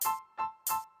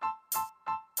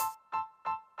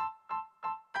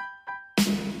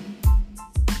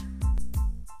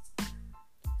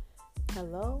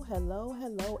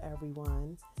Hello,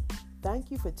 everyone. Thank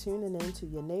you for tuning in to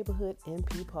your Neighborhood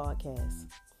MP podcast.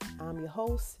 I'm your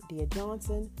host, Dia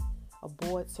Johnson, a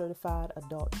board-certified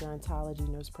adult gerontology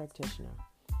nurse practitioner.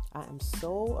 I am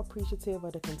so appreciative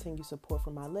of the continued support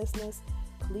from my listeners.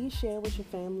 Please share with your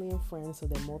family and friends so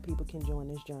that more people can join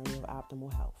this journey of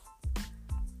optimal health.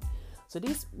 So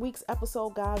this week's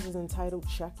episode, guys, is entitled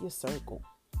Check Your Circle.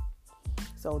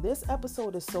 So this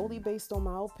episode is solely based on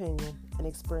my opinion and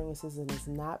experiences and is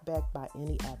not backed by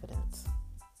any evidence.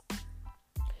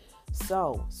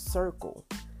 So, circle.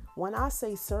 When I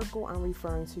say circle, I'm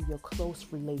referring to your close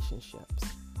relationships.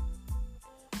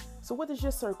 So what does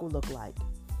your circle look like?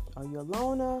 Are you a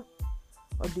loner,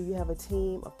 or do you have a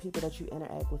team of people that you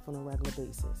interact with on a regular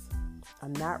basis?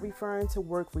 I'm not referring to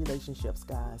work relationships,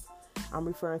 guys. I'm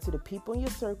referring to the people in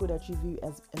your circle that you view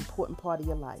as an important part of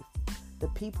your life. The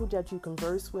people that you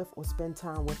converse with or spend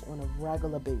time with on a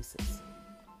regular basis.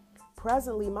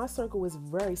 Presently, my circle is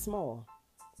very small.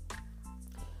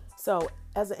 So,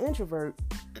 as an introvert,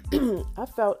 I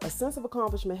felt a sense of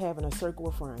accomplishment having a circle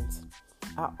of friends.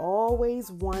 I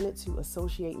always wanted to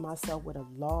associate myself with a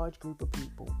large group of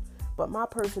people, but my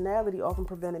personality often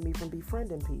prevented me from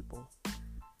befriending people.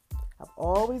 I've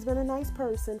always been a nice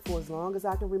person for as long as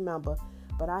I can remember,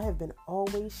 but I have been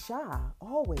always shy,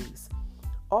 always.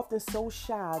 Often so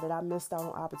shy that I missed out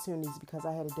on opportunities because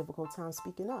I had a difficult time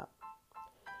speaking up.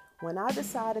 When I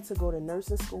decided to go to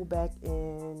nursing school back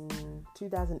in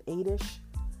 2008-ish,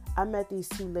 I met these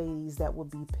two ladies that would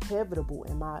be pivotal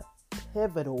in my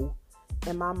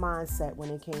mindset when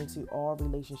it came to all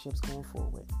relationships going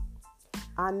forward.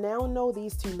 I now know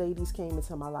these two ladies came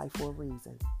into my life for a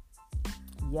reason.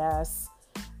 Yes,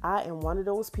 I am one of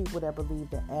those people that believe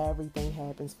that everything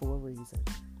happens for a reason.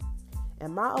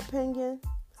 In my opinion,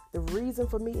 the reason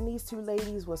for meeting these two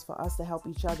ladies was for us to help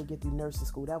each other get through nursing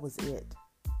school. That was it.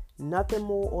 Nothing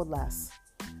more or less.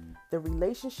 The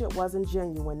relationship wasn't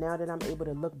genuine. Now that I'm able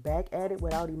to look back at it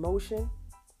without emotion,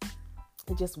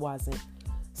 it just wasn't.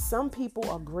 Some people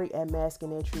are great at masking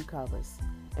their true colors.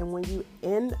 And when you're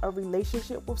in a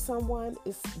relationship with someone,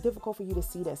 it's difficult for you to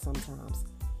see that sometimes.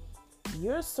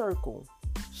 Your circle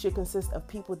should consist of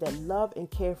people that love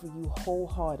and care for you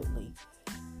wholeheartedly.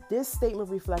 This statement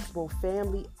reflects both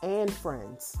family and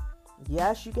friends.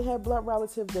 Yes, you can have blood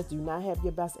relatives that do not have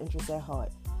your best interests at heart.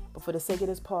 But for the sake of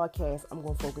this podcast, I'm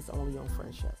going to focus only on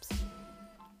friendships.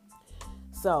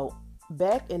 So,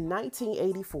 back in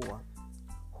 1984,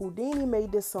 Houdini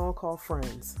made this song called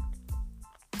Friends.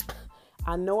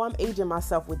 I know I'm aging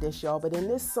myself with this, y'all, but in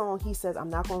this song, he says, I'm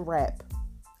not going to rap.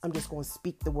 I'm just going to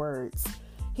speak the words.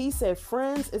 He said,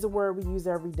 friends is a word we use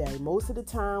every day. Most of the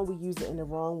time, we use it in the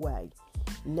wrong way.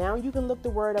 Now you can look the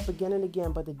word up again and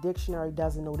again, but the dictionary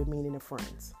doesn't know the meaning of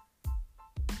friends.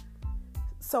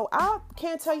 So I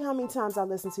can't tell you how many times I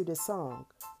listened to this song.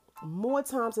 More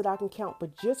times than I can count.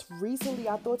 But just recently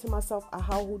I thought to myself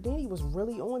how Houdini was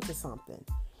really on to something.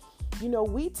 You know,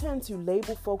 we tend to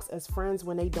label folks as friends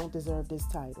when they don't deserve this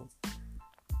title.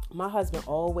 My husband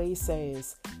always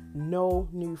says, no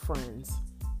new friends.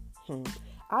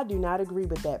 I do not agree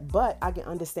with that, but I can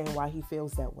understand why he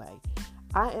feels that way.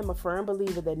 I am a firm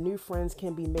believer that new friends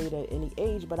can be made at any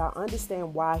age, but I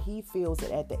understand why he feels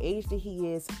that at the age that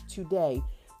he is today,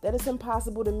 that it's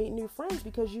impossible to meet new friends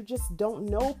because you just don't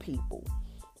know people.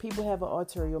 People have an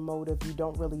ulterior motive. You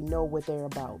don't really know what they're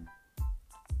about.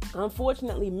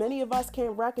 Unfortunately, many of us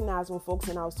can't recognize when folks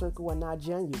in our circle are not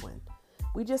genuine.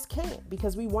 We just can't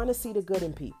because we want to see the good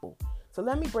in people. So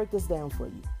let me break this down for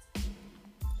you.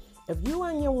 If you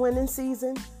are in your winning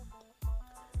season,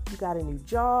 you got a new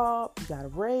job, you got a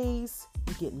raise,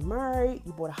 you're getting married,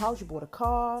 you bought a house, you bought a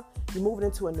car, you're moving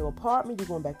into a new apartment, you're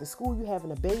going back to school, you're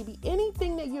having a baby,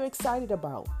 anything that you're excited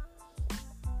about.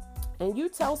 And you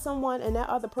tell someone and that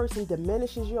other person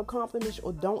diminishes your accomplishments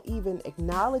or don't even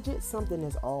acknowledge it, something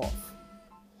is off.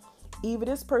 Either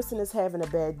this person is having a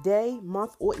bad day,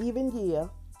 month, or even year.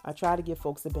 I try to give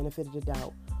folks the benefit of the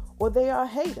doubt. Or they are a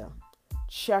hater.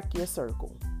 Check your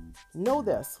circle. Know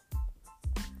this.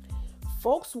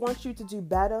 Folks want you to do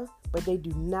better, but they do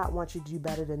not want you to do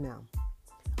better than them.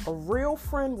 A real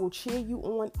friend will cheer you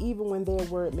on even when their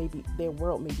world may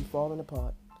be falling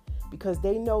apart because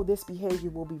they know this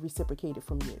behavior will be reciprocated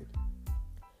from you.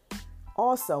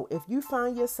 Also, if you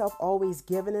find yourself always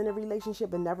giving in a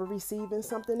relationship and never receiving,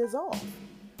 something is off.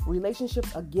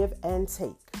 Relationships are give and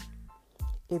take.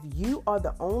 If you are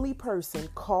the only person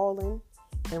calling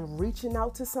and reaching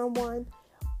out to someone,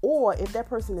 or if that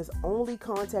person is only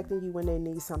contacting you when they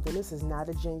need something, this is not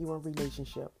a genuine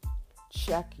relationship.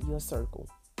 Check your circle.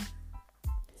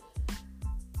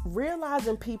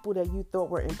 Realizing people that you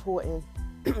thought were important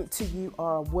to you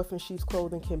are a wolf in sheep's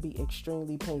clothing can be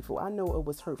extremely painful. I know it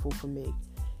was hurtful for me.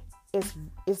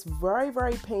 It's very,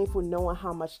 very painful knowing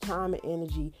how much time and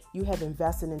energy you have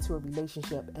invested into a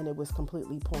relationship and it was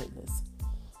completely pointless.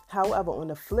 However, on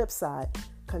the flip side,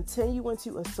 continuing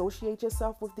to associate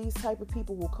yourself with these type of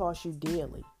people will cost you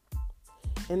dearly.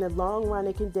 In the long run,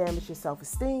 it can damage your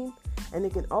self-esteem, and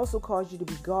it can also cause you to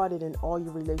be guarded in all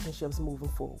your relationships moving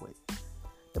forward.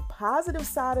 The positive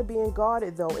side of being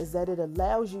guarded, though, is that it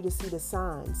allows you to see the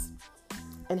signs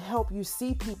and help you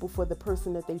see people for the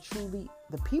people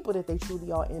that they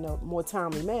truly are in a more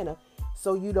timely manner,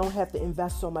 so you don't have to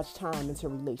invest so much time into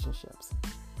relationships.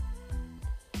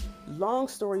 Long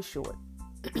story short,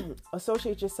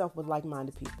 associate yourself with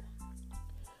like-minded people.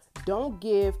 Don't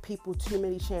give people too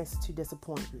many chances to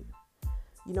disappoint you.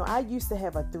 You know, I used to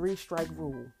have a 3-strike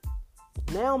rule.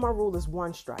 Now my rule is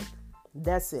 1 strike.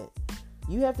 That's it.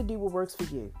 You have to do what works for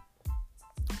you.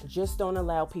 Just don't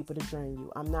allow people to drain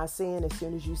you. I'm not saying as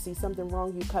soon as you see something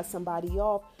wrong, you cut somebody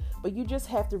off, but you just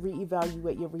have to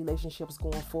reevaluate your relationships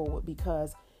going forward,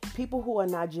 because people who are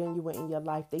not genuine in your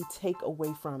life, they take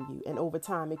away from you. And over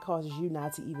time, it causes you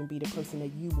not to even be the person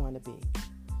that you want to be.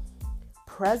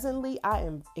 Presently, I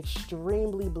am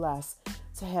extremely blessed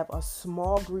to have a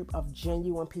small group of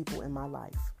genuine people in my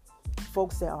life.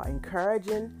 Folks that are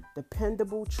encouraging,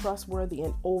 dependable, trustworthy,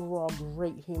 and overall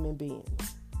great human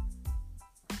beings.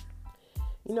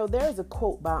 You know, there's a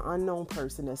quote by an unknown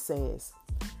person that says,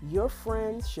 "Your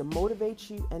friends should motivate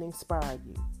you and inspire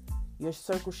you. Your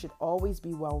circle should always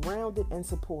be well-rounded and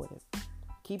supportive.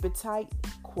 Keep it tight,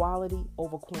 quality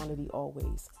over quantity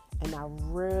always." And I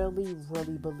really,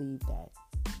 really believe that.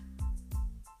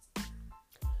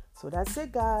 So that's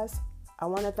it, guys. I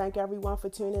want to thank everyone for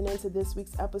tuning in to this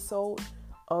week's episode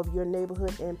of Your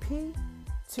Neighborhood MP.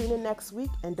 Tune in next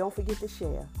week and don't forget to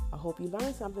share. I hope you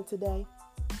learned something today.